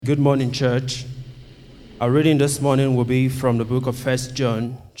Good morning, church. Our reading this morning will be from the book of 1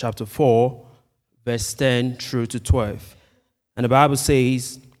 John, chapter 4, verse 10 through to 12. And the Bible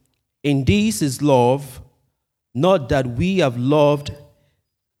says, "In this is love, not that we have loved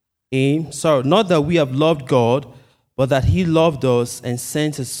God, but that he loved us and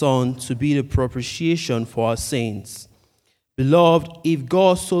sent his Son to be the propitiation for our sins. Beloved, if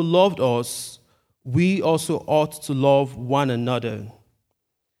God so loved us, we also ought to love one another.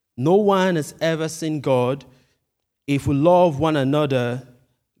 No one has ever seen God. If we love one another,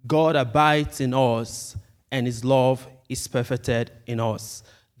 God abides in us, and his love is perfected in us."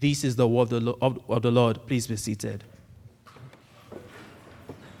 This is the word of the Lord. Please be seated.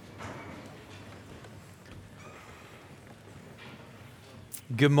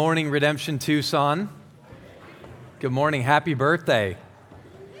 Good morning, Redemption Tucson. Good morning. Happy birthday.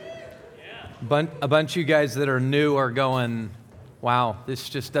 A bunch of you guys that are new are going, wow, this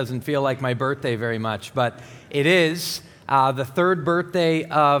just doesn't feel like my birthday very much. But it is the third birthday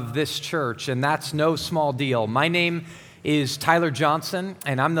of this church, and that's no small deal. My name is Tyler Johnson,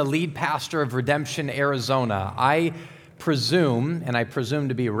 and I'm the lead pastor of Redemption, Arizona. I presume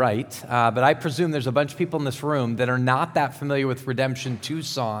to be right, but I presume there's a bunch of people in this room that are not that familiar with Redemption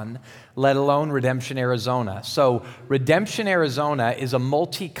Tucson, let alone Redemption, Arizona. So Redemption, Arizona is a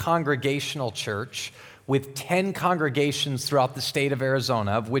multi-congregational church with 10 congregations throughout the state of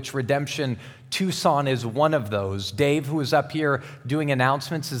Arizona, of which Redemption Tucson is one of those. Dave, who is up here doing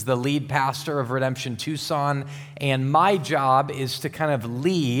announcements, is the lead pastor of Redemption Tucson, and my job is to kind of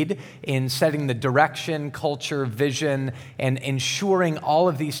lead in setting the direction, culture, vision, and ensuring all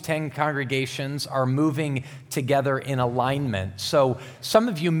of these 10 congregations are moving together in alignment. So some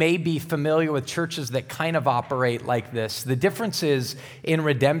of you may be familiar with churches that kind of operate like this. The difference is in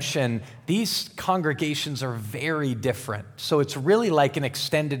Redemption, these congregations are very different. So it's really like an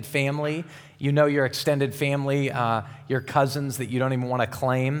extended family. You know your extended family, your cousins that you don't even want to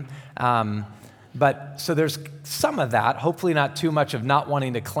claim. But so there's some of that, hopefully not too much of not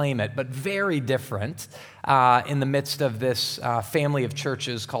wanting to claim it, but very different in the midst of this family of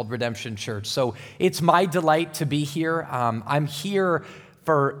churches called Redemption Church. So it's my delight to be here. I'm here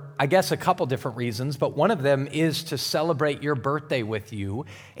for, I guess, a couple different reasons, but one of them is to celebrate your birthday with you.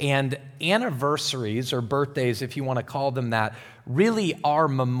 And anniversaries, or birthdays, if you want to call them that, really are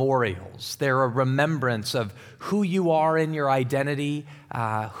memorials. They're a remembrance of who you are in your identity,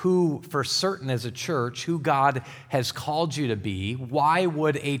 who, for certain as a church, who God has called you to be. Why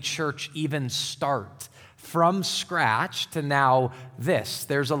would a church even start from scratch to now this?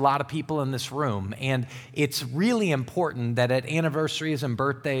 There's a lot of people in this room, and it's really important that at anniversaries and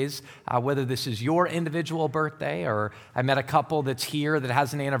birthdays, whether this is your individual birthday or I met a couple that's here that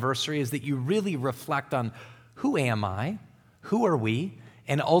has an anniversary, is that you really reflect on who am I, who are we,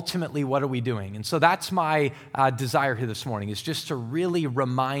 and ultimately what are we doing? And so that's my desire here this morning, is just to really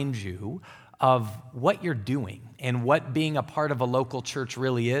remind you of what you're doing and what being a part of a local church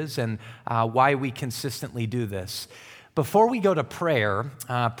really is, and why we consistently do this. Before we go to prayer,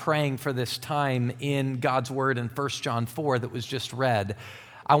 praying for this time in God's Word in 1 John 4 that was just read,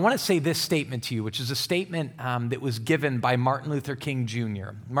 I want to say this statement to you, which is a statement that was given by Martin Luther King Jr.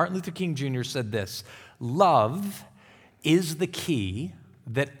 Martin Luther King Jr. said this: "Love is the key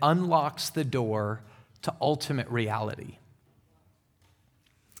that unlocks the door to ultimate reality."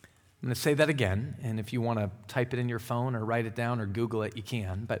 I'm going to say that again, and if you want to type it in your phone or write it down or Google it, you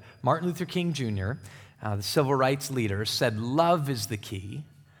can. But Martin Luther King Jr., the civil rights leader, said love is the key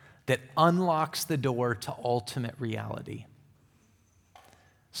that unlocks the door to ultimate reality.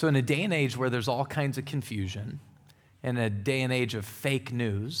 So in a day and age where there's all kinds of confusion, in a day and age of fake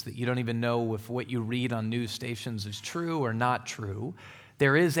news, that you don't even know if what you read on news stations is true or not true,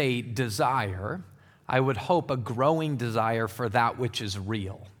 there is a desire, I would hope a growing desire, for that which is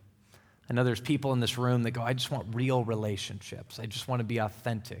real. I know there's people in this room that go, I just want real relationships. I just want to be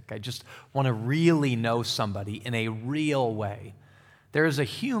authentic. I just want to really know somebody in a real way. There is a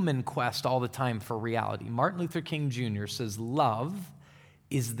human quest all the time for reality. Martin Luther King Jr. says love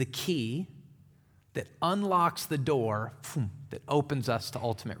is the key that unlocks the door that opens us to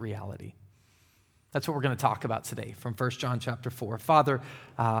ultimate reality. That's what we're going to talk about today from 1 John chapter 4. Father,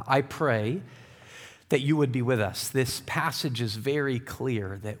 I pray that you would be with us. This passage is very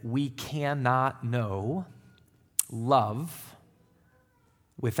clear that we cannot know love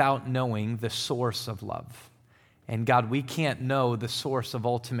without knowing the source of love. And God, we can't know the source of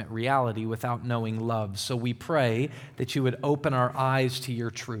ultimate reality without knowing love. So we pray that you would open our eyes to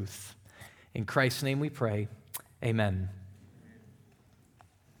your truth. In Christ's name we pray, amen.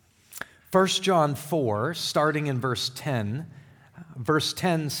 1 John 4, starting in verse 10, Verse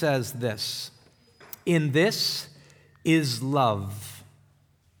 10 says this, "In this is love,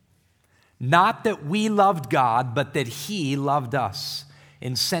 not that we loved God, but that he loved us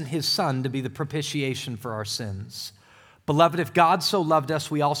and sent his Son to be the propitiation for our sins. Beloved, if God so loved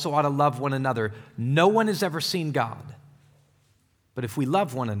us, we also ought to love one another. No one has ever seen God. But if we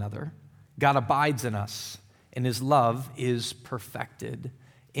love one another, God abides in us, and his love is perfected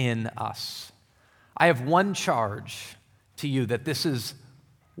in us." I have one charge to you, that this is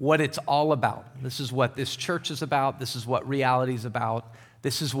what it's all about. This is what this church is about. This is what reality is about.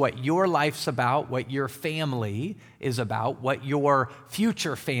 This is what your life's about, what your family is about, what your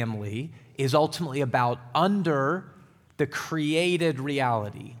future family is ultimately about under the created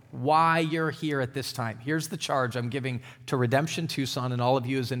reality, why you're here at this time. Here's the charge I'm giving to Redemption Tucson and all of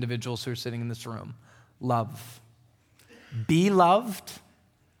you as individuals who are sitting in this room. Love. Be loved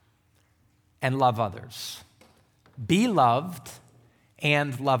and love others. Be loved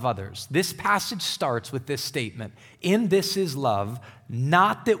and love others. This passage starts with this statement. In this is love,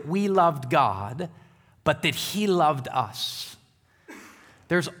 not that we loved God, but that he loved us.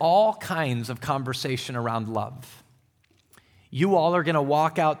 There's all kinds of conversation around love. You all are going to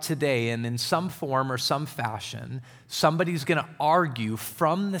walk out today, and in some form or some fashion, somebody's going to argue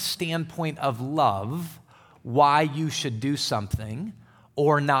from the standpoint of love why you should do something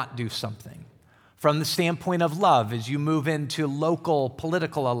or not do something. From the standpoint of love, as you move into local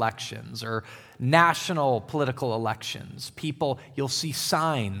political elections or national political elections, you'll see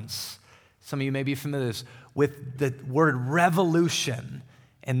signs, some of you may be familiar with this, with the word revolution,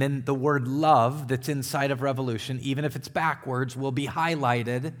 and then the word love that's inside of revolution, even if it's backwards, will be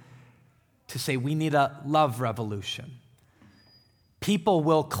highlighted to say we need a love revolution. People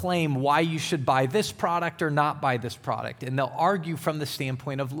will claim why you should buy this product or not buy this product, and they'll argue from the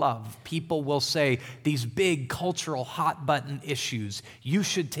standpoint of love. People will say these big cultural hot button issues, you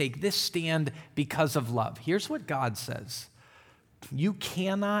should take this stand because of love. Here's what God says. You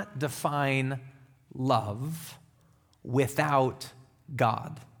cannot define love without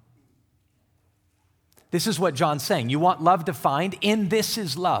God. This is what John's saying. You want love defined? In this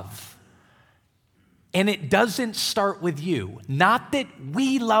is love. And it doesn't start with you. Not that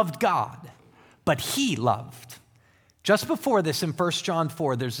we loved God, but he loved. Just before this, in 1 John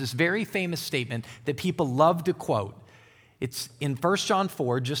 4, there's this very famous statement that people love to quote. It's in 1 John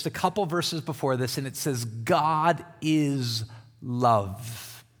 4, just a couple verses before this, and it says, God is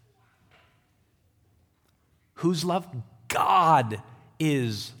love. Who's love? God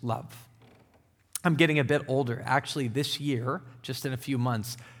is love. I'm getting a bit older. Actually, this year, just in a few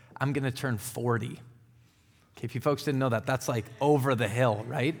months, I'm going to turn 40. Okay, if you folks didn't know that, that's like over the hill,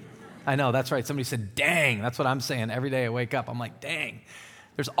 right? I know, that's right. Somebody said, dang. That's what I'm saying. Every day I wake up, I'm like, dang.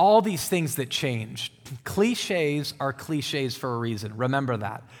 There's all these things that change. Cliches are cliches for a reason. Remember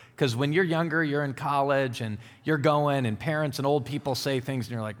that. Because when you're younger, you're in college, and you're going, and parents and old people say things,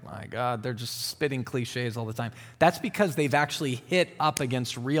 and you're like, my God, they're just spitting cliches all the time. That's because they've actually hit up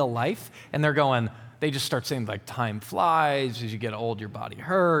against real life, and they're going, they just start saying, like, time flies. As you get old, your body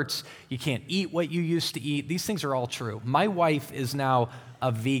hurts. You can't eat what you used to eat. These things are all true. My wife is now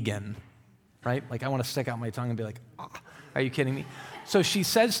a vegan, right? Like, I want to stick out my tongue and be like, ah, are you kidding me? So she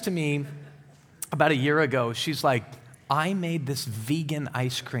says to me about a year ago, she's like, I made this vegan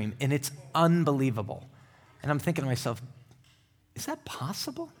ice cream, and it's unbelievable. And I'm thinking to myself, is that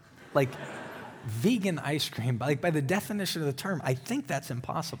possible? Like, vegan ice cream, like by the definition of the term, I think that's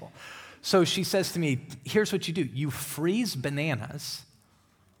impossible. So she says to me, here's what you do. You freeze bananas,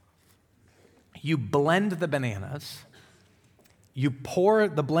 you blend the bananas, you pour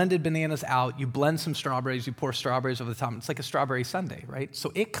the blended bananas out, you blend some strawberries, you pour strawberries over the top. It's like a strawberry sundae, right?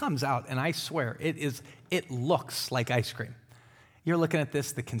 So it comes out, and I swear, it looks like ice cream. You're looking at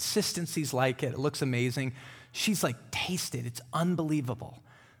this, the consistency's like it looks amazing. She's like, taste it, it's unbelievable.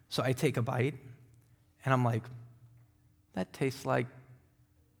 So I take a bite, and I'm like, that tastes like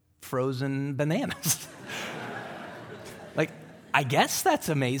frozen bananas. Like, I guess that's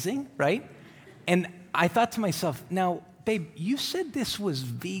amazing, right? And I thought to myself, now, babe, you said this was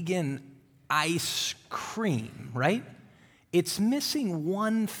vegan ice cream, right? It's missing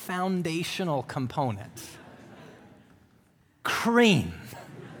one foundational component. Cream.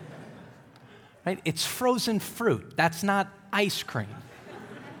 Right? It's frozen fruit. That's not ice cream.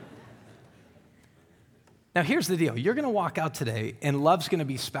 Now, here's the deal. You're going to walk out today, and love's going to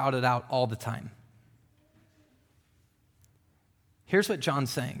be spouted out all the time. Here's what John's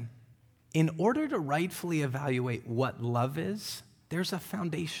saying. In order to rightfully evaluate what love is, there's a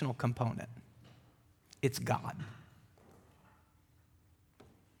foundational component. It's God.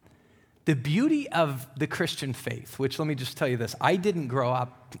 The beauty of the Christian faith, which let me just tell you this, I didn't grow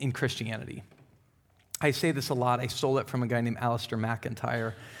up in Christianity. I say this a lot. I stole it from a guy named Alistair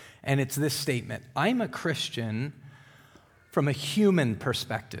McIntyre, and it's this statement: I'm a Christian from a human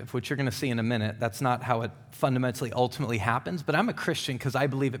perspective, which you're going to see in a minute. That's not how it fundamentally, ultimately happens, but I'm a Christian because I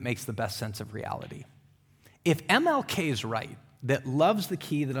believe it makes the best sense of reality. If MLK is right, that love's the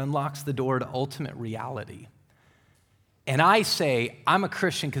key that unlocks the door to ultimate reality, and I say I'm a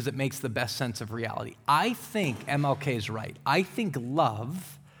Christian because it makes the best sense of reality, I think MLK is right. I think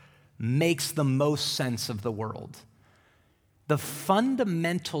love makes the most sense of the world. The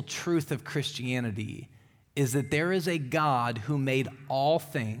fundamental truth of Christianity is that there is a God who made all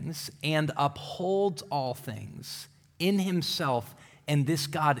things and upholds all things in himself, and this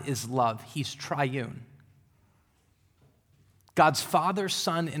God is love. He's triune. God's Father,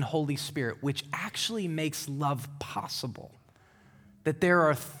 Son, and Holy Spirit, which actually makes love possible. That there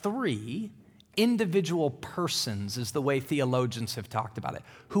are three individual persons, is the way theologians have talked about it,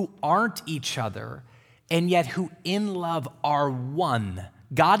 who aren't each other, and yet who in love are one.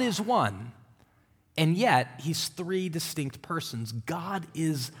 God is one, and yet he's three distinct persons. God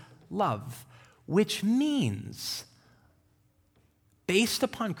is love, which means, based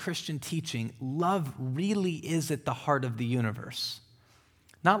upon Christian teaching, love really is at the heart of the universe.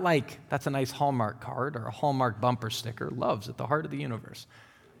 Not like that's a nice Hallmark card or a Hallmark bumper sticker. Love's at the heart of the universe.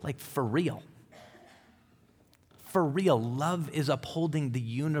 Like for real. For real, love is upholding the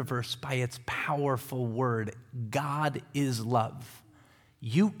universe by its powerful word. God is love.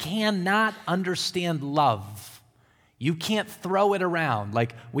 You cannot understand love. You can't throw it around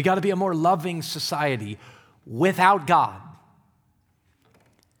like we got to be a more loving society without God.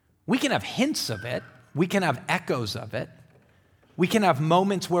 We can have hints of it. We can have echoes of it. We can have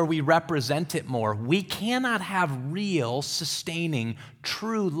moments where we represent it more. We cannot have real, sustaining,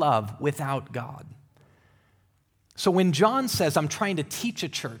 true love without God. So when John says, I'm trying to teach a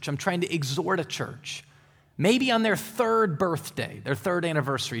church, I'm trying to exhort a church, maybe on their third birthday, their third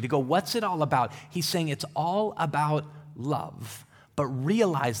anniversary, to go, what's it all about? He's saying it's all about love. But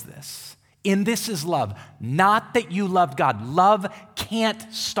realize this, in this is love, not that you loved God. Love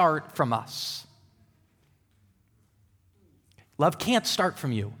can't start from us. Love can't start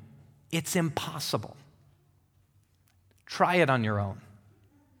from you. It's impossible. Try it on your own.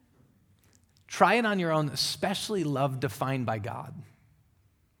 Try it on your own, especially love defined by God.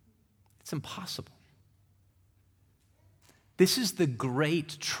 It's impossible. This is the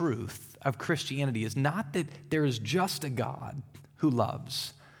great truth of Christianity, is not that there is just a God who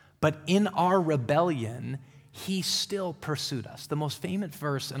loves, but in our rebellion, he still pursued us. The most famous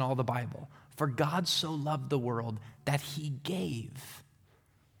verse in all the Bible, for God so loved the world that he gave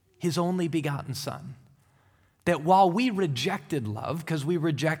his only begotten Son. That while we rejected love, because we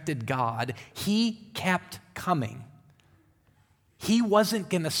rejected God, he kept coming. He wasn't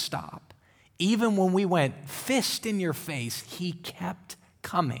going to stop. Even when we went fist in your face, he kept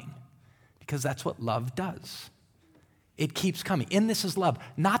coming. Because that's what love does. It keeps coming. In this is love.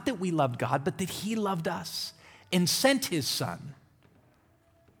 Not that we loved God, but that he loved us and sent his Son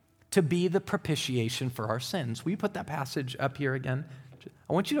to be the propitiation for our sins. Will you put that passage up here again?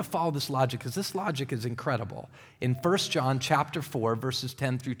 I want you to follow this logic, because this logic is incredible. In 1 John chapter 4, verses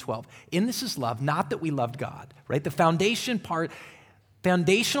 10 through 12. In this is love, not that we loved God, right? The foundational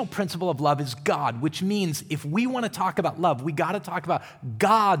principle of love is God, which means if we want to talk about love, we got to talk about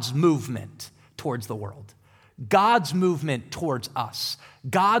God's movement towards the world, God's movement towards us,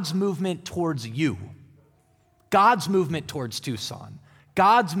 God's movement towards you, God's movement towards Tucson,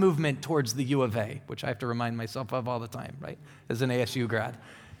 God's movement towards the U of A, which I have to remind myself of all the time, right? As an ASU grad.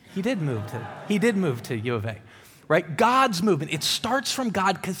 He did move to U of A, right? God's movement. It starts from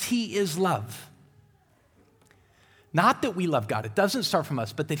God because he is love. Not that we love God. It doesn't start from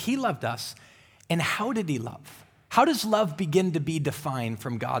us, but that he loved us. And how did he love? How does love begin to be defined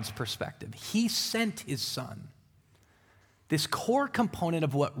from God's perspective? He sent his Son. This core component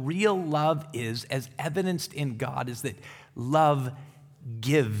of what real love is, as evidenced in God, is that love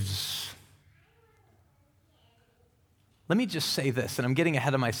gives. Let me just say this, and I'm getting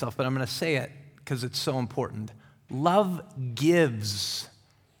ahead of myself, but I'm going to say it because it's so important. Love gives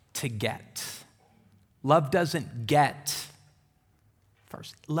to get. Love doesn't get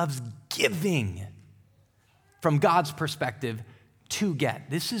first. Love's giving from God's perspective to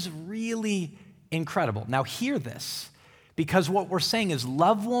get. This is really incredible. Now hear this. Because what we're saying is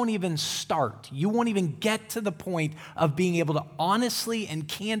love won't even start. You won't even get to the point of being able to honestly and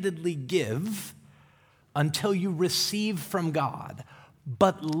candidly give until you receive from God.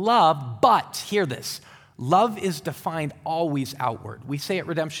 But hear this, Love is defined always outward. We say at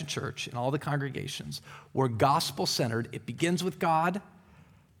Redemption Church, in all the congregations, we're gospel-centered. It begins with God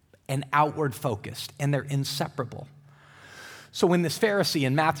and outward-focused, and they're inseparable. So when this Pharisee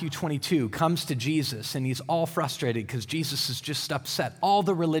in Matthew 22 comes to Jesus and he's all frustrated because Jesus has just upset all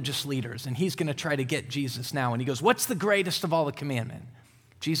the religious leaders and he's going to try to get Jesus now, and he goes, what's the greatest of all the commandments?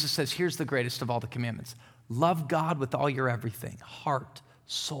 Jesus says, here's the greatest of all the commandments. Love God with all your everything, heart,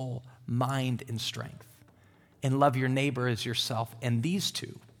 soul, mind, and strength. And love your neighbor as yourself. And these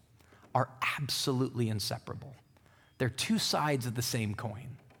two are absolutely inseparable. They're two sides of the same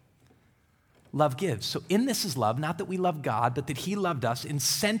coin. Love gives. So in this is love, not that we love God, but that he loved us and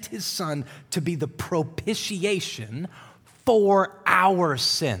sent his son to be the propitiation for our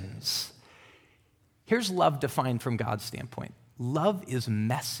sins. Here's love defined from God's standpoint. Love is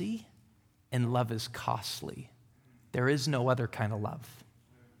messy and love is costly. There is no other kind of love.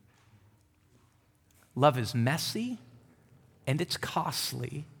 Love is messy and it's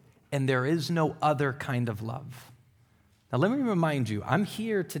costly, and there is no other kind of love. Now, let me remind you, I'm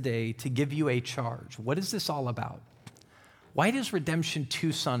here today to give you a charge. What is this all about? Why does Redemption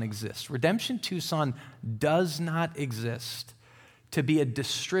Tucson exist? Redemption Tucson does not exist to be a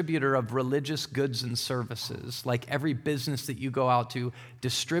distributor of religious goods and services, like every business that you go out to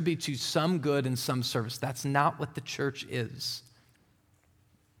distributes you some good and some service. That's not what the church is.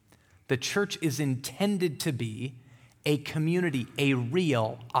 The church is intended to be a community, a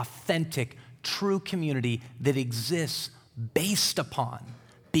real, authentic, true community that exists based upon,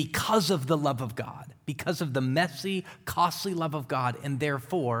 because of the love of God, because of the messy, costly love of God, and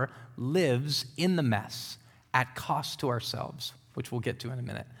therefore lives in the mess at cost to ourselves, which we'll get to in a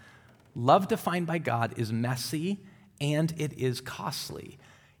minute. Love defined by God is messy and it is costly.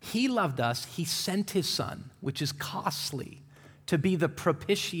 He loved us, he sent his son, which is costly, to be the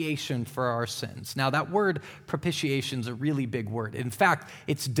propitiation for our sins. Now, that word propitiation is a really big word. In fact,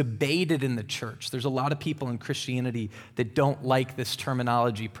 it's debated in the church. There's a lot of people in Christianity that don't like this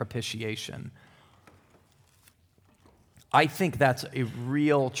terminology, propitiation. I think that's a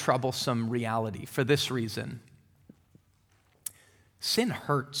real troublesome reality for this reason. Sin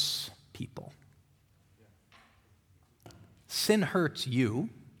hurts people. Sin hurts you.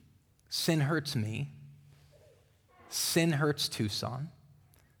 Sin hurts me. Sin hurts Tucson.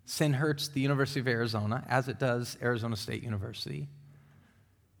 Sin hurts the University of Arizona, as it does Arizona State University.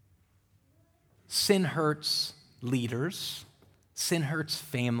 Sin hurts leaders. Sin hurts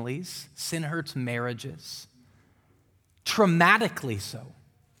families. Sin hurts marriages. Traumatically so.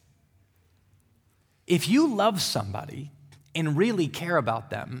 If you love somebody and really care about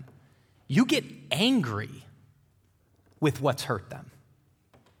them, you get angry with what's hurt them,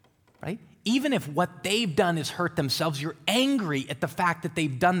 right? Even if what they've done is hurt themselves, you're angry at the fact that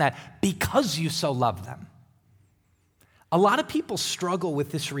they've done that because you so love them. A lot of people struggle with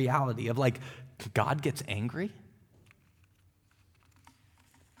this reality of like, God gets angry?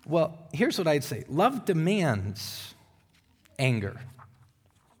 Well, here's what I'd say. Love demands anger.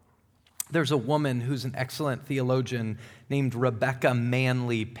 There's a woman who's an excellent theologian named Rebecca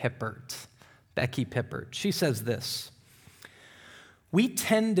Manley Pippert, Becky Pippert. She says this: we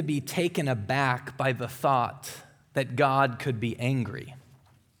tend to be taken aback by the thought that God could be angry.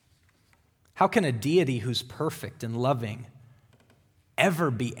 How can a deity who's perfect and loving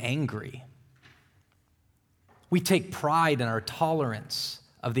ever be angry? We take pride in our tolerance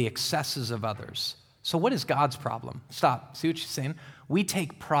of the excesses of others. So what is God's problem? Stop. See what she's saying? We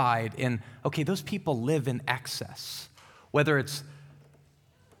take pride in, okay, those people live in excess, whether it's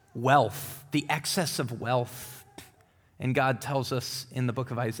wealth, the excess of wealth. And God tells us in the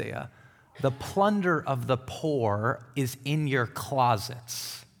book of Isaiah, the plunder of the poor is in your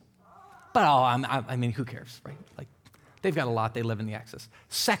closets. But I mean, who cares, right? Like, they've got a lot, they live in the excess.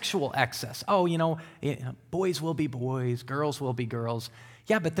 Sexual excess. Oh, boys will be boys, girls will be girls.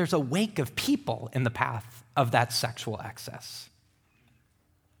 Yeah, but there's a wake of people in the path of that sexual excess.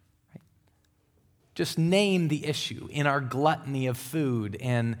 Right? Just name the issue in our gluttony of food,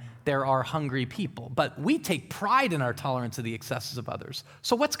 and there are hungry people. But we take pride in our tolerance of the excesses of others.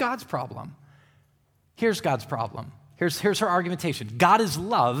 So what's God's problem? Here's God's problem. Here's her argumentation. God is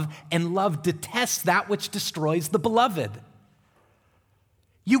love, and love detests that which destroys the beloved.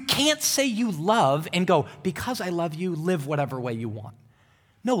 You can't say you love and go, because I love you, live whatever way you want.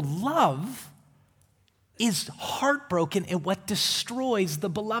 No, love is heartbroken at what destroys the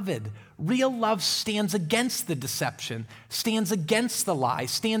beloved. Real love stands against the deception, stands against the lie,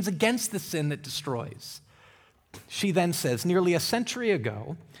 stands against the sin that destroys. She then says, nearly a century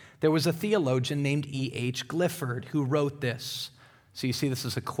ago, there was a theologian named E.H. Gifford who wrote this. So you see this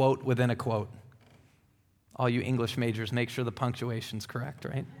is a quote within a quote. All you English majors, make sure the punctuation's correct,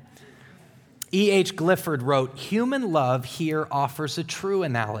 right? E.H. Gifford wrote, "Human love here offers a true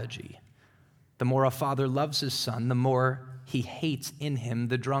analogy. The more a father loves his son, the more he hates in him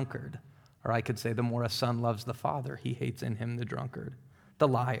the drunkard." Or I could say, the more a son loves the father, he hates in him the drunkard, the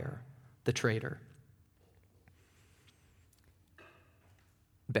liar, the traitor.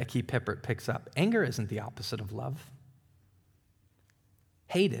 Becky Pippert picks up, anger isn't the opposite of love.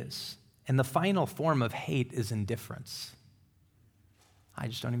 Hate is. And the final form of hate is indifference. I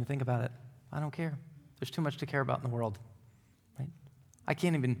just don't even think about it. I don't care. There's too much to care about in the world. Right? I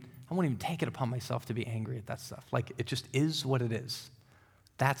won't even take it upon myself to be angry at that stuff. Like, it just is what it is.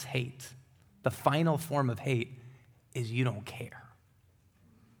 That's hate. The final form of hate is you don't care.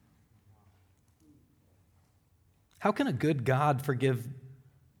 How can a good God forgive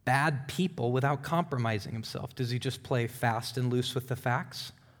bad people without compromising himself? Does he just play fast and loose with the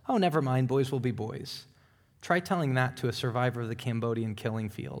facts? Oh, never mind, boys will be boys. Try telling that to a survivor of the Cambodian killing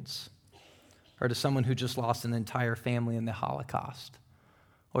fields, or to someone who just lost an entire family in the Holocaust,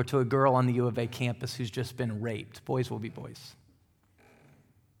 or to a girl on the U of A campus who's just been raped. Boys will be boys.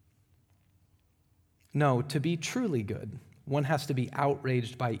 No, to be truly good, one has to be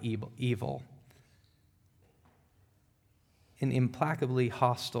outraged by evil and implacably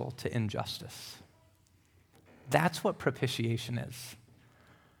hostile to injustice. That's what propitiation is.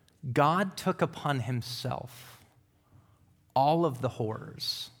 God took upon himself all of the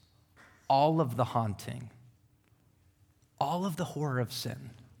horrors, all of the haunting, all of the horror of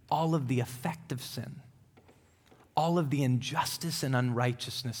sin, all of the effect of sin, all of the injustice and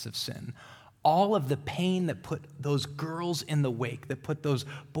unrighteousness of sin, all of the pain that put those girls in the wake, that put those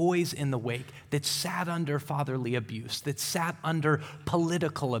boys in the wake, that sat under fatherly abuse, that sat under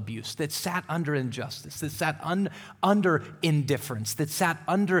political abuse, that sat under injustice, that sat under indifference, that sat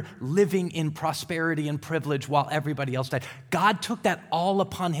under living in prosperity and privilege while everybody else died. God took that all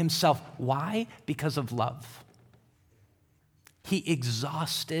upon himself. Why? Because of love. He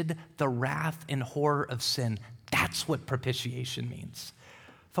exhausted the wrath and horror of sin. That's what propitiation means.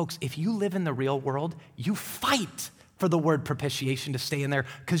 Folks, if you live in the real world, you fight for the word propitiation to stay in there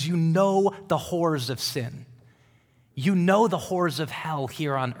because you know the horrors of sin. You know the horrors of hell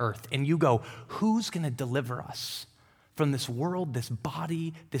here on earth, and you go, who's going to deliver us from this world, this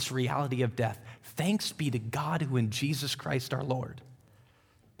body, this reality of death? Thanks be to God who in Jesus Christ our Lord.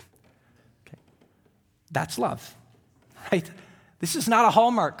 Okay. That's love, right? This is not a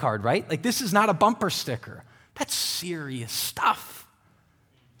Hallmark card, right? Like, this is not a bumper sticker. That's serious stuff.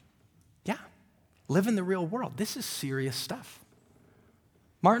 Live in the real world. This is serious stuff.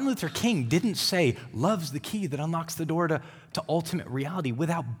 Martin Luther King didn't say, love's the key that unlocks the door to ultimate reality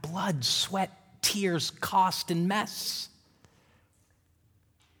without blood, sweat, tears, cost, and mess.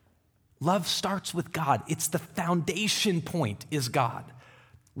 Love starts with God. It's the foundation point is God.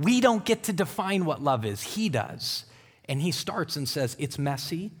 We don't get to define what love is. He does. And he starts and says, it's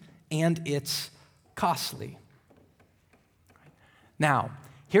messy and it's costly. Now,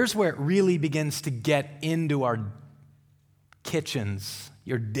 here's where it really begins to get into our kitchens,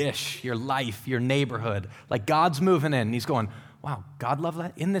 your dish, your life, your neighborhood. Like, God's moving in and he's going, wow, God loved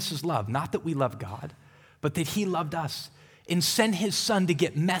that? And this is love. Not that we love God, but that he loved us and sent his son to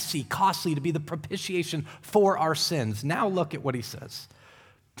get messy, costly, to be the propitiation for our sins. Now look at what he says.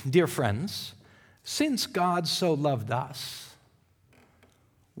 Dear friends, since God so loved us,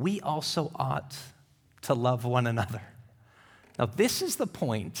 we also ought to love one another. Now, this is the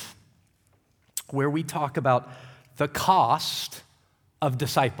point where we talk about the cost of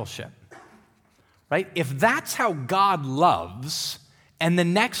discipleship, right? If that's how God loves, and the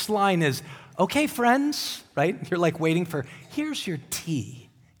next line is, okay, friends, right? You're like waiting for, here's your tea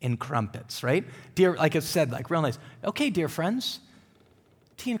and crumpets, right? Dear, like it said, like real nice. Okay, dear friends,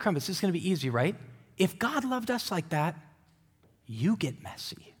 tea and crumpets, this is going to be easy, right? If God loved us like that, you get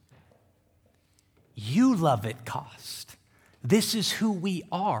messy. You love it cost. This is who we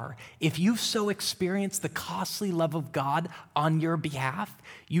are. If you've so experienced the costly love of God on your behalf,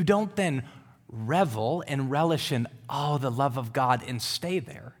 you don't then revel and relish in, oh, the love of God and stay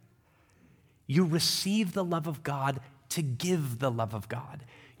there. You receive the love of God to give the love of God.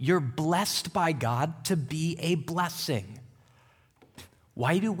 You're blessed by God to be a blessing.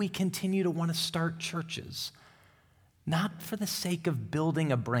 Why do we continue to want to start churches? Not for the sake of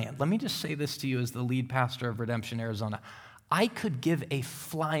building a brand. Let me just say this to you as the lead pastor of Redemption Arizona. I could give a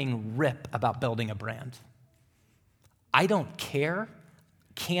flying rip about building a brand. I don't care.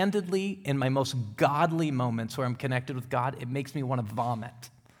 Candidly, in my most godly moments where I'm connected with God, it makes me want to vomit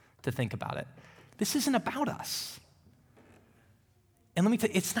to think about it. This isn't about us. And let me tell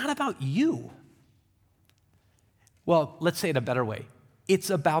you, it's not about you. Well, let's say it a better way. It's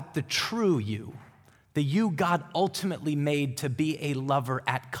about the true you, the you God ultimately made to be a lover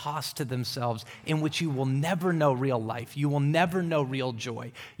at cost to themselves, in which you will never know real life. You will never know real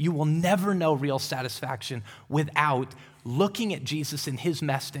joy. You will never know real satisfaction without looking at Jesus in his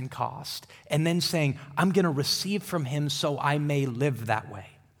mess and cost and then saying, I'm going to receive from him so I may live that way.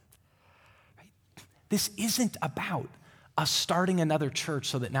 Right? This isn't about us starting another church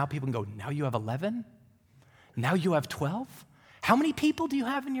so that now people can go, now you have 11? Now you have 12? How many people do you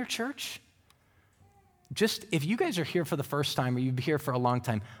have in your church? Just, if you guys are here for the first time or you've been here for a long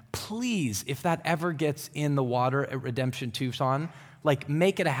time, please, if that ever gets in the water at Redemption Tucson, like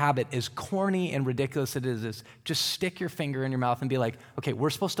make it a habit, as corny and ridiculous it is, just stick your finger in your mouth and be like, okay, we're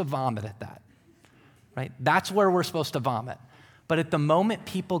supposed to vomit at that, right? That's where we're supposed to vomit. But at the moment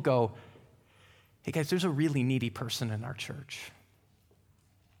people go, hey guys, there's a really needy person in our church.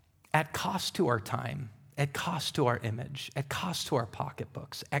 At cost to our time, at cost to our image, at cost to our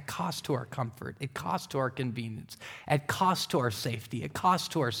pocketbooks, at cost to our comfort, at cost to our convenience, at cost to our safety, at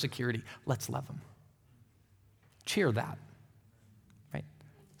cost to our security, let's love them. Cheer that, right?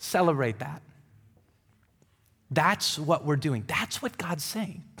 Celebrate that. That's what we're doing. That's what God's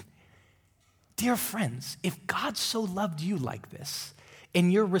saying. Dear friends, if God so loved you like this,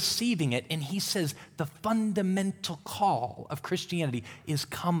 and you're receiving it, and he says the fundamental call of Christianity is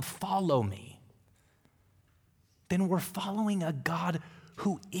come follow me, then we're following a God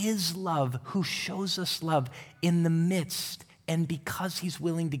who is love, who shows us love in the midst, and because he's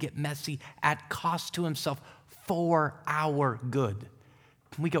willing to get messy at cost to himself for our good.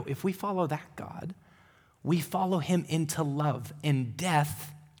 We go, if we follow that God, we follow him into love, and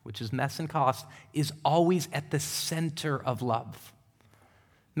death, which is mess and cost, is always at the center of love.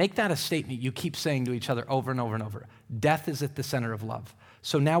 Make that a statement you keep saying to each other over and over and over. Death is at the center of love.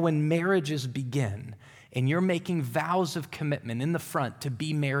 So now when marriages begin and you're making vows of commitment in the front to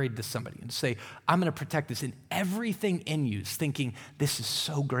be married to somebody and say, I'm going to protect this, and everything in you is thinking, this is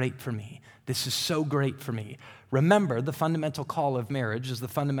so great for me. This is so great for me. Remember, the fundamental call of marriage is the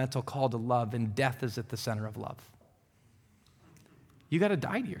fundamental call to love, and death is at the center of love. You got to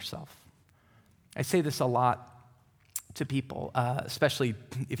die to yourself. I say this a lot to people, especially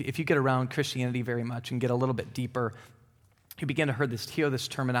if you get around Christianity very much and get a little bit deeper. You begin to hear this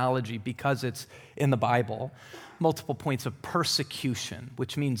terminology because it's in the Bible, multiple points of persecution,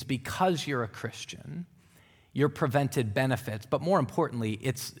 which means because you're a Christian, you're prevented benefits, but more importantly,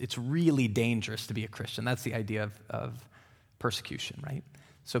 it's really dangerous to be a Christian. That's the idea of persecution, right?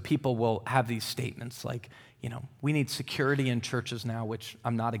 So people will have these statements like, we need security in churches now, which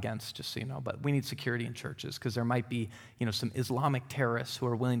I'm not against, just so you know, but we need security in churches because there might be, some Islamic terrorists who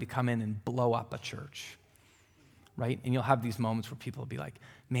are willing to come in and blow up a church, right? And you'll have these moments where people will be like,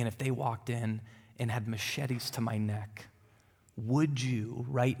 man, if they walked in and had machetes to my neck, would you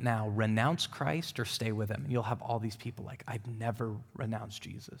right now renounce Christ or stay with him? And you'll have all these people like, I've never renounced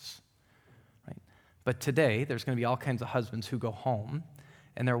Jesus, right? But today, there's going to be all kinds of husbands who go home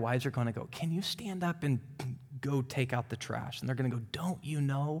and their wives are going to go, can you stand up and go take out the trash? And they're going to go, don't you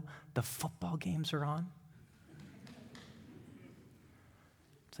know the football games are on?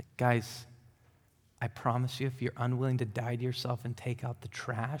 It's like, guys, I promise you, if you're unwilling to die to yourself and take out the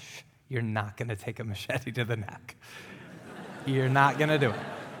trash, you're not going to take a machete to the neck. You're not going to do it.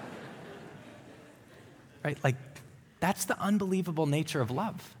 Right? Like, that's the unbelievable nature of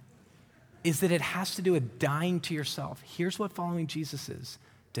love, is that it has to do with dying to yourself. Here's what following Jesus is.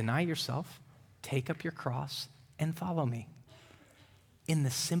 Deny yourself, take up your cross, and follow me. In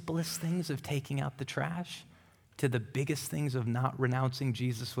the simplest things of taking out the trash to the biggest things of not renouncing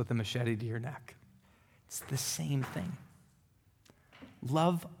Jesus with a machete to your neck. It's the same thing.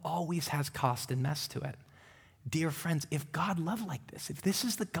 Love always has cost and mess to it. Dear friends, if God loved like this, if this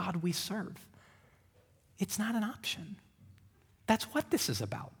is the God we serve, it's not an option. That's what this is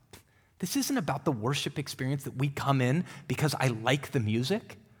about. This isn't about the worship experience that we come in because I like the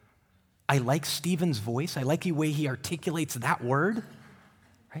music. I like Stephen's voice. I like the way he articulates that word.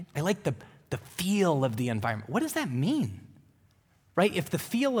 Right? I like the feel of the environment. What does that mean? Right? If the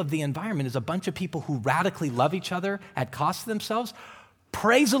feel of the environment is a bunch of people who radically love each other at cost to themselves,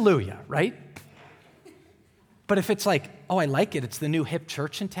 praise hallelujah, right? But if it's like, oh, I like it, it's the new hip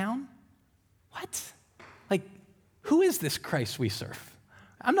church in town, what? Like, who is this Christ we serve?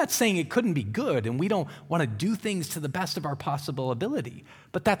 I'm not saying it couldn't be good and we don't want to do things to the best of our possible ability,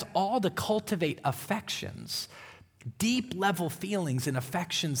 but that's all to cultivate affections, deep level feelings and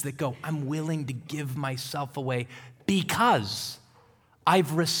affections that go, I'm willing to give myself away because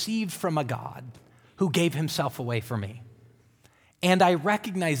I've received from a God who gave himself away for me. And I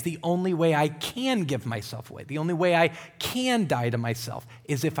recognize the only way I can give myself away, the only way I can die to myself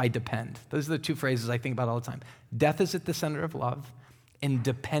is if I depend. Those are the two phrases I think about all the time. Death is at the center of love, and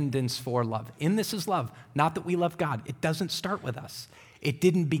dependence for love. In this is love, not that we love God. It doesn't start with us. It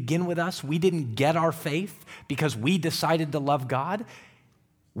didn't begin with us. We didn't get our faith because we decided to love God.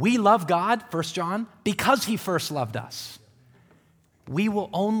 We love God, 1 John, because he first loved us. We will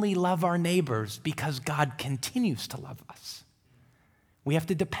only love our neighbors because God continues to love us. We have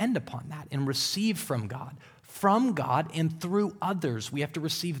to depend upon that and receive from God. From God and through others, we have to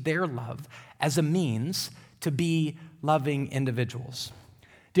receive their love as a means to be loving individuals.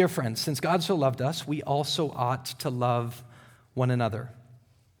 Dear friends, since God so loved us, we also ought to love one another.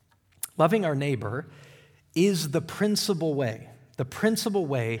 Loving our neighbor is the principal way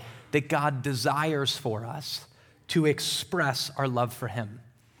that God desires for us to express our love for him.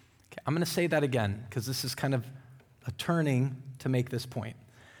 Okay, I'm going to say that again because this is kind of a turning to make this point.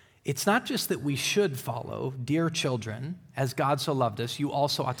 It's not just that we should follow, dear children, as God so loved us, you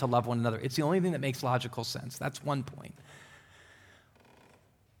also ought to love one another. It's the only thing that makes logical sense. That's one point.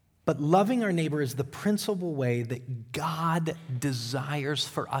 But loving our neighbor is the principal way that God desires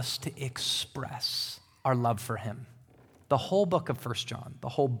for us to express our love for him. The whole book of 1 John, the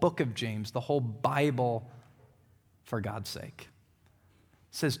whole book of James, the whole Bible, for God's sake,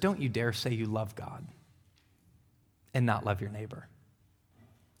 says, don't you dare say you love God and not love your neighbor.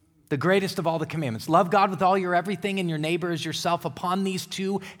 The greatest of all the commandments. Love God with all your everything and your neighbor as yourself. Upon these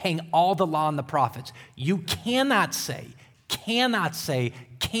two hang all the law and the prophets. You cannot say,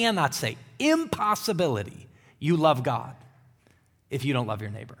 impossibility, you love God if you don't love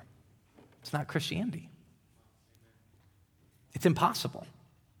your neighbor. It's not Christianity. It's impossible.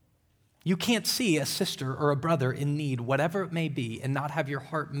 You can't see a sister or a brother in need, whatever it may be, and not have your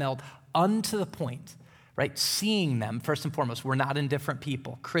heart melt unto the point, right? Seeing them, first and foremost, we're not indifferent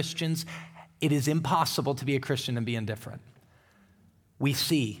people. Christians, it is impossible to be a Christian and be indifferent. We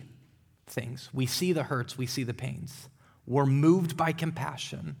see things. We see the hurts. We see the pains. We're moved by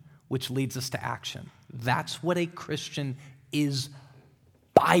compassion, which leads us to action. That's what a Christian is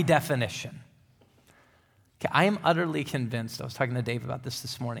by definition. Okay, I am utterly convinced, I was talking to Dave about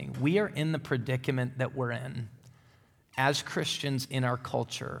this morning, we are in the predicament that we're in as Christians in our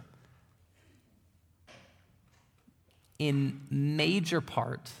culture in major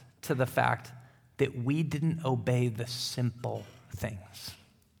part to the fact that we didn't obey the simple things.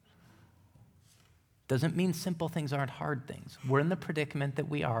 Doesn't mean simple things aren't hard things. We're in the predicament that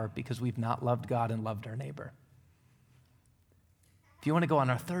we are because we've not loved God and loved our neighbor. If you want to go on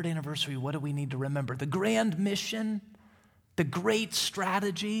our third anniversary, what do we need to remember? The grand mission, the great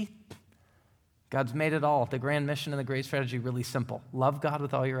strategy. God's made it all. The grand mission and the great strategy really simple. Love God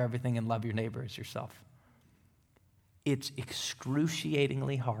with all your everything and love your neighbor as yourself. It's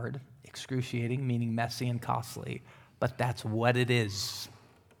excruciatingly hard. Excruciating meaning messy and costly, but that's what it is.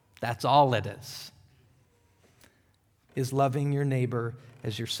 That's all it is loving your neighbor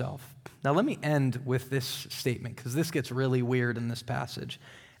as yourself. Now let me end with this statement because this gets really weird in this passage.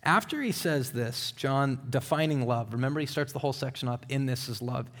 After he says this, John defining love, remember he starts the whole section up, in this is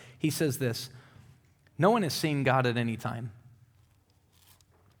love. He says this, no one has seen God at any time.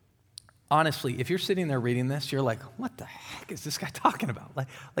 Honestly, if you're sitting there reading this, you're like, what the heck is this guy talking about?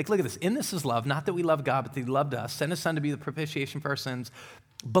 Like, look at this. In this is love, not that we love God, but that he loved us, sent his son to be the propitiation for our sins.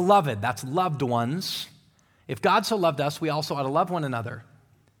 Beloved, that's loved ones. If God so loved us, we also ought to love one another.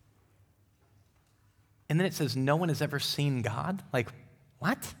 And then it says, no one has ever seen God. Like,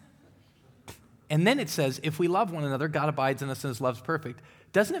 what? And then it says, if we love one another, God abides in us and his love's perfect.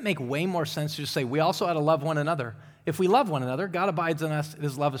 Doesn't it make way more sense to just say, we also ought to love one another? If we love one another, God abides in us and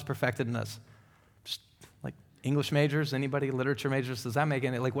his love is perfected in us. Just like English majors, anybody, literature majors, does that make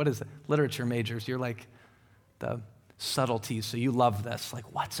any, like what is it? Literature majors, you're like the subtleties, so you love this.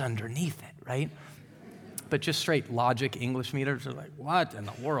 Like what's underneath it, right? But just straight logic English meters are like, what in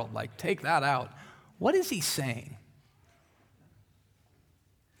the world? Like take that out. What is he saying?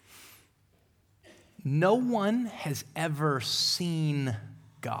 No one has ever seen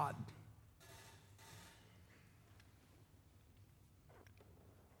God.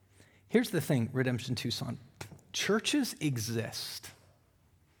 Here's the thing, Redemption Tucson. Churches exist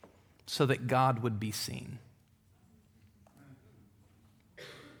so that God would be seen.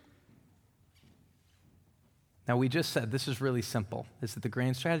 Now, we just said this is really simple. This is the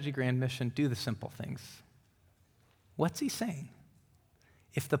grand strategy, grand mission, do the simple things. What's he saying?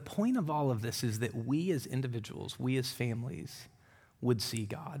 If the point of all of this is that we as individuals, we as families would see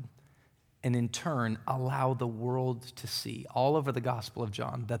God, and in turn allow the world to see all over the Gospel of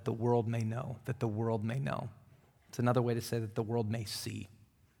John that the world may know, It's another way to say that the world may see.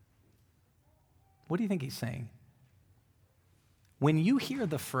 What do you think he's saying? When you hear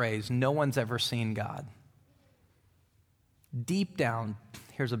the phrase, no one's ever seen God, deep down,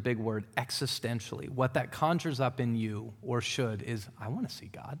 here's a big word, existentially, what that conjures up in you, or should, is, I want to see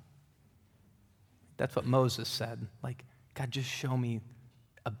God. That's what Moses said. Like, God, just show me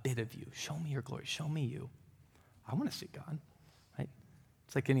a bit of you. Show me your glory. Show me you. I want to see God, right?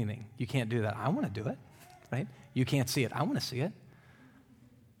 It's like anything. You can't do that. I want to do it, right? You can't see it. I want to see it.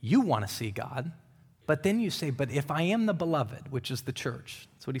 You want to see God. But then you say, but if I am the beloved, which is the church,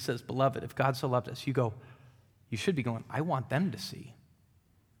 that's what he says, beloved, if God so loved us, you should be going, I want them to see.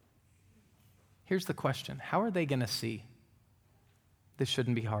 Here's the question. How are they going to see? This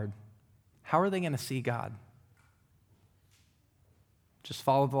shouldn't be hard. How are they going to see God? Just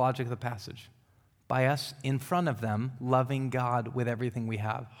follow the logic of the passage. By us in front of them, loving God with everything we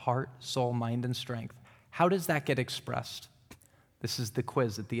have, heart, soul, mind, and strength. How does that get expressed? This is the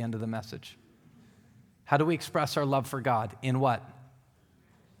quiz at the end of the message. How do we express our love for God? In what?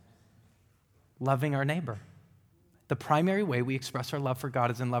 Loving our neighbor. The primary way we express our love for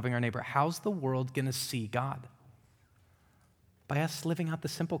God is in loving our neighbor. How's the world going to see God? By us living out the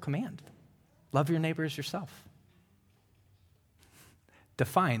simple command. Love your neighbor as yourself.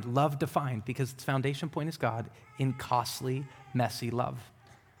 Defined, love defined, because its foundation point is God in costly, messy love.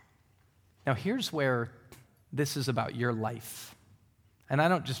 Now here's where this is about your life. And I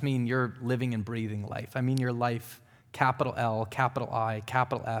don't just mean your living and breathing life. I mean your life, capital L, capital I,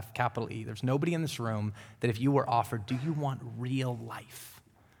 capital F, capital E. There's nobody in this room that if you were offered, do you want real life?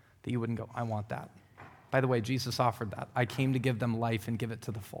 That you wouldn't go, I want that. By the way, Jesus offered that. I came to give them life and give it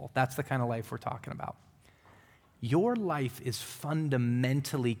to the full. That's the kind of life we're talking about. Your life is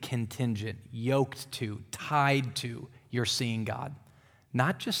fundamentally contingent, yoked to, tied to your seeing God.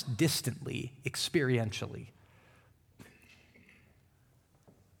 Not just distantly, experientially.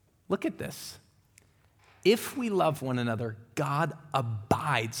 Look at this. If we love one another, God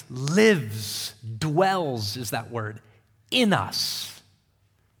abides, lives, dwells is that word, in us.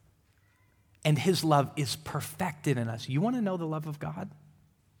 And his love is perfected in us. You want to know the love of God?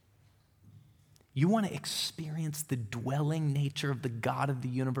 You want to experience the dwelling nature of the God of the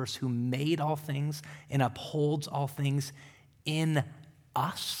universe who made all things and upholds all things in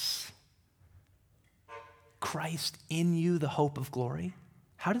us? Christ in you, the hope of glory.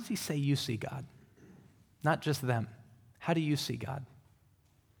 How does he say you see God? Not just them. How do you see God?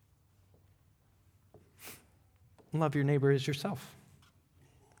 Love your neighbor as yourself.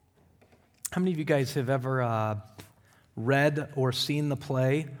 How many of you guys have ever read or seen the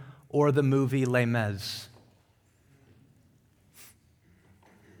play or the movie Les Mis?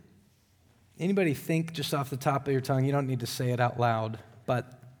 Anybody think just off the top of your tongue, you don't need to say it out loud,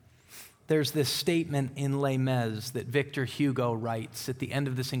 but there's this statement in Les Mis that Victor Hugo writes at the end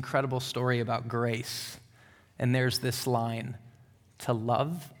of this incredible story about grace. And there's this line, to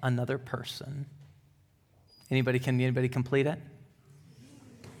love another person. Anybody complete it?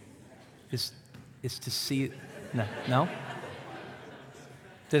 Is to see, no?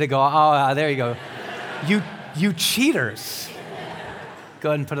 Did it go, there you go. You cheaters. Go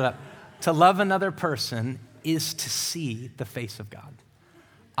ahead and put it up. To love another person is to see the face of God.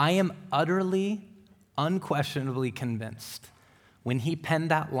 I am utterly, unquestionably convinced when he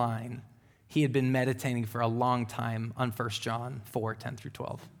penned that line, he had been meditating for a long time on 1 John 4, 10 through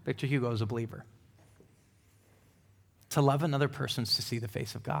 12. Victor Hugo is a believer. To love another person is to see the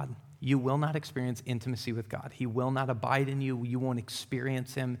face of God. You will not experience intimacy with God. He will not abide in you. You won't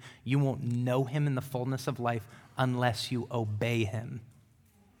experience him. You won't know him in the fullness of life unless you obey him.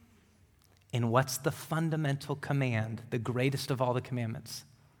 And what's the fundamental command, the greatest of all the commandments?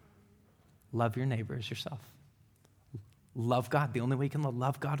 Love your neighbor as yourself. Love God. The only way you can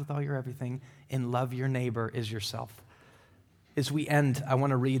love God with all your everything, and love your neighbor as yourself. As we end, I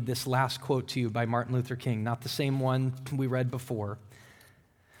want to read this last quote to you by Martin Luther King, not the same one we read before.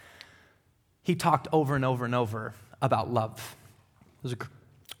 He talked over and over and over about love. There's a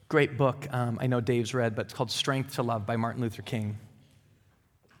great book I know Dave's read, but it's called Strength to Love by Martin Luther King.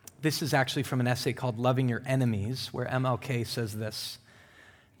 This is actually from an essay called Loving Your Enemies, where MLK says this.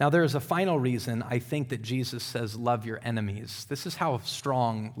 Now, there is a final reason I think that Jesus says, love your enemies. This is how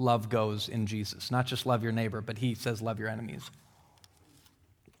strong love goes in Jesus. Not just love your neighbor, but he says, love your enemies.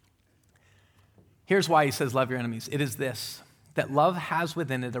 Here's why he says, love your enemies. It is this, that love has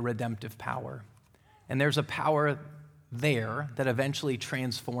within it a redemptive power. And there's a power there that eventually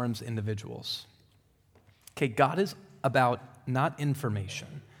transforms individuals. Okay, God is about not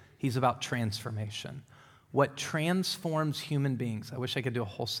information. He's about transformation. What transforms human beings, I wish I could do a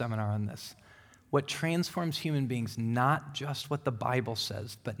whole seminar on this. What transforms human beings, not just what the Bible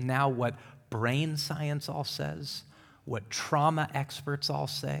says, but now what brain science all says, what trauma experts all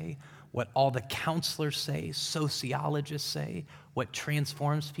say, what all the counselors say, sociologists say, what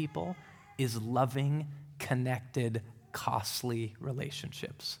transforms people is loving, connected, costly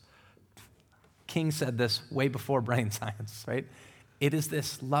relationships. King said this way before brain science, right? It is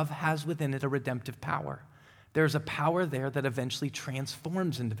this, love has within it a redemptive power. There's a power there that eventually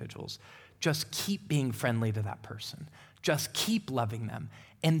transforms individuals. Just keep being friendly to that person. Just keep loving them.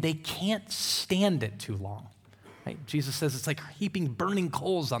 And they can't stand it too long. Right? Jesus says it's like heaping burning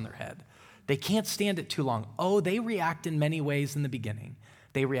coals on their head. They can't stand it too long. Oh, they react in many ways in the beginning.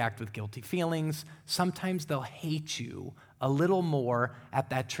 They react with guilty feelings. Sometimes they'll hate you a little more at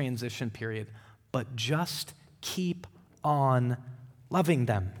that transition period. But just keep on loving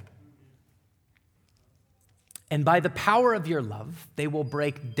them. And by the power of your love, they will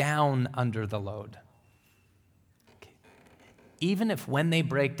break down under the load. Okay. Even if when they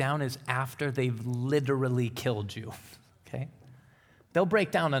break down is after they've literally killed you, okay? They'll break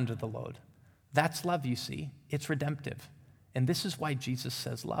down under the load. That's love, you see. It's redemptive. And this is why Jesus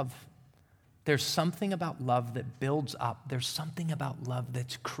says love. There's something about love that builds up. There's something about love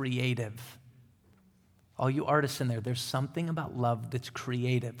that's creative. All you artists in there, there's something about love that's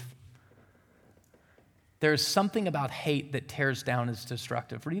creative. There's something about hate that tears down and is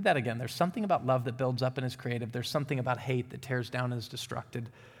destructive. Read that again. There's something about love that builds up and is creative. There's something about hate that tears down and is destructive.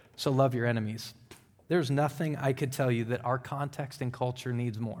 So love your enemies. There's nothing I could tell you that our context and culture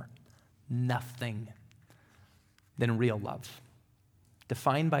needs more. Nothing than real love.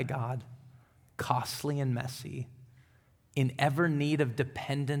 Defined by God, costly and messy, in ever need of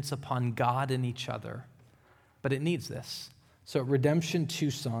dependence upon God and each other. But it needs this. So at Redemption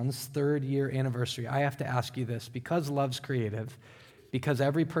Tucson's 3rd year anniversary, I have to ask you this, because love's creative, because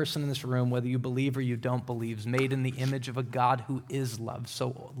every person in this room, whether you believe or you don't believe, is made in the image of a God who is love.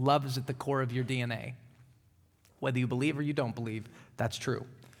 So love is at the core of your DNA. Whether you believe or you don't believe, that's true.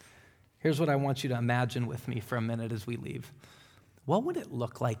 Here's what I want you to imagine with me for a minute as we leave. What would it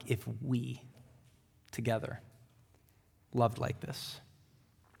look like if we, together, loved like this?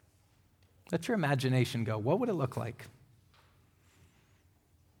 Let your imagination go. What would it look like?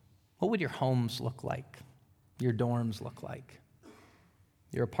 What would your homes look like? Your dorms look like?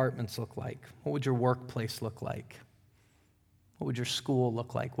 Your apartments look like? What would your workplace look like? What would your school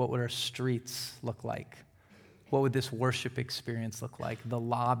look like? What would our streets look like? What would this worship experience look like? The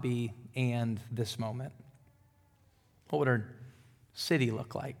lobby and this moment. What would our city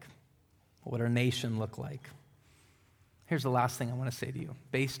look like? What would our nation look like? Here's the last thing I want to say to you.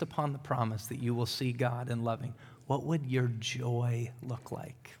 Based upon the promise that you will see God in loving, what would your joy look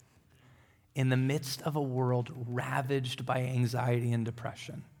like? In the midst of a world ravaged by anxiety and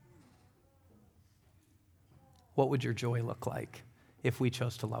depression, what would your joy look like if we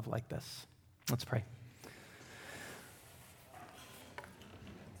chose to love like this? Let's pray.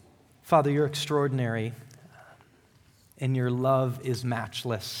 Father, you're extraordinary, and your love is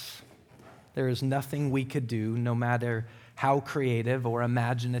matchless. There is nothing we could do, no matter how creative or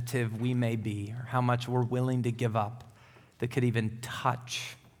imaginative we may be, or how much we're willing to give up, that could even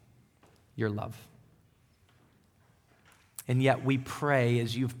touch your love. And yet we pray,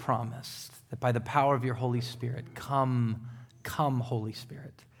 as you've promised, that by the power of your Holy Spirit, come, Holy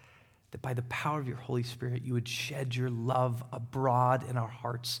Spirit, that by the power of your Holy Spirit, you would shed your love abroad in our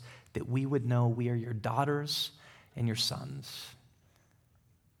hearts, that we would know we are your daughters and your sons.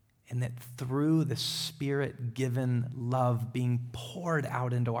 And that through the Spirit-given love being poured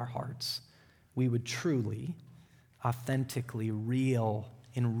out into our hearts, we would truly, authentically,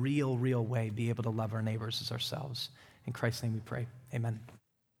 in real way, be able to love our neighbors as ourselves. In Christ's name we pray. Amen.